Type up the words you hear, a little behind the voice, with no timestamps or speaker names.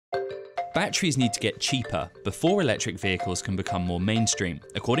Batteries need to get cheaper before electric vehicles can become more mainstream.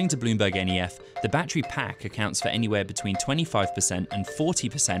 According to BloombergNEF, the battery pack accounts for anywhere between 25% and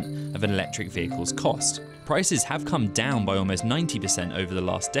 40% of an electric vehicle's cost. Prices have come down by almost 90% over the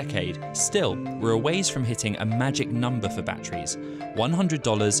last decade. Still, we're a ways from hitting a magic number for batteries: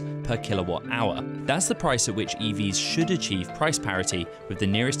 $100 per kilowatt hour. That's the price at which EVs should achieve price parity with the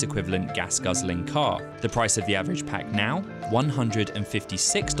nearest equivalent gas-guzzling car. The price of the average pack now?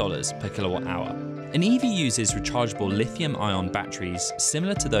 $156 per kilowatt hour. An EV uses rechargeable lithium-ion batteries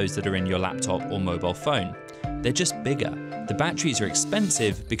similar to those that are in your laptop or mobile phone. They're just bigger. The batteries are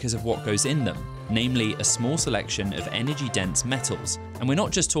expensive because of what goes in them, namely a small selection of energy-dense metals. And we're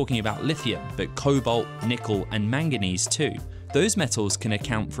not just talking about lithium, but cobalt, nickel, and manganese too. Those metals can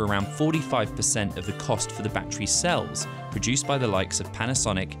account for around 45% of the cost for the battery cells, produced by the likes of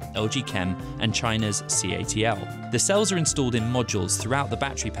Panasonic, LG Chem, and China's CATL. The cells are installed in modules throughout the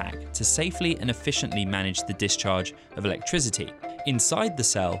battery pack to safely and efficiently manage the discharge of electricity. Inside the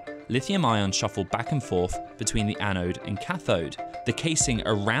cell, lithium ions shuffle back and forth between the anode and cathode. The casing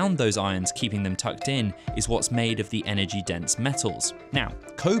around those ions, keeping them tucked in, is what's made of the energy-dense metals. Now,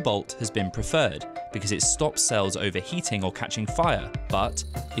 cobalt has been preferred because it stops cells overheating or catching fire, but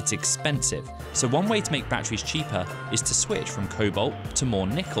it's expensive. So one way to make batteries cheaper is to switch from cobalt to more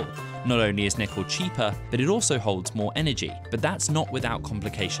nickel. Not only is nickel cheaper, but it also holds more energy. But that's not without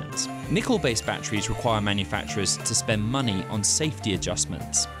complications. Nickel-based batteries require manufacturers to spend money on safety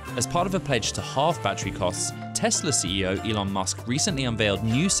adjustments. As part of a pledge to halve battery costs, Tesla CEO Elon Musk recently unveiled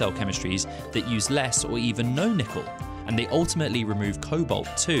new cell chemistries that use less or even no nickel, and they ultimately remove cobalt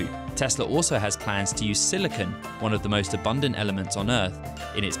too. Tesla also has plans to use silicon, one of the most abundant elements on Earth,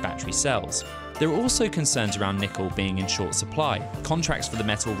 in its battery cells. There are also concerns around nickel being in short supply. Contracts for the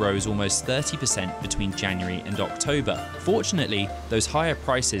metal rose almost 30% between January and October. Fortunately, those higher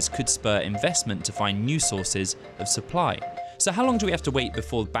prices could spur investment to find new sources of supply. So how long do we have to wait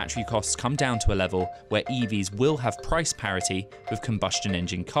before battery costs come down to a level where EVs will have price parity with combustion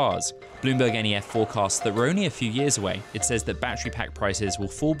engine cars? BloombergNEF forecasts that we're only a few years away. It says that battery pack prices will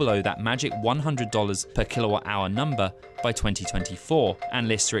fall below that magic $100 per kilowatt hour number by 2024.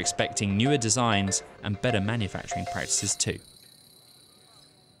 Analysts are expecting newer designs and better manufacturing practices too.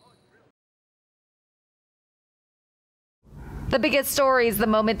 The biggest stories the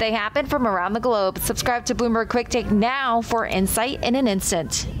moment they happen from around the globe. Subscribe to Bloomberg Quicktake now for insight in an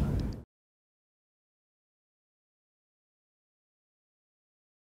instant.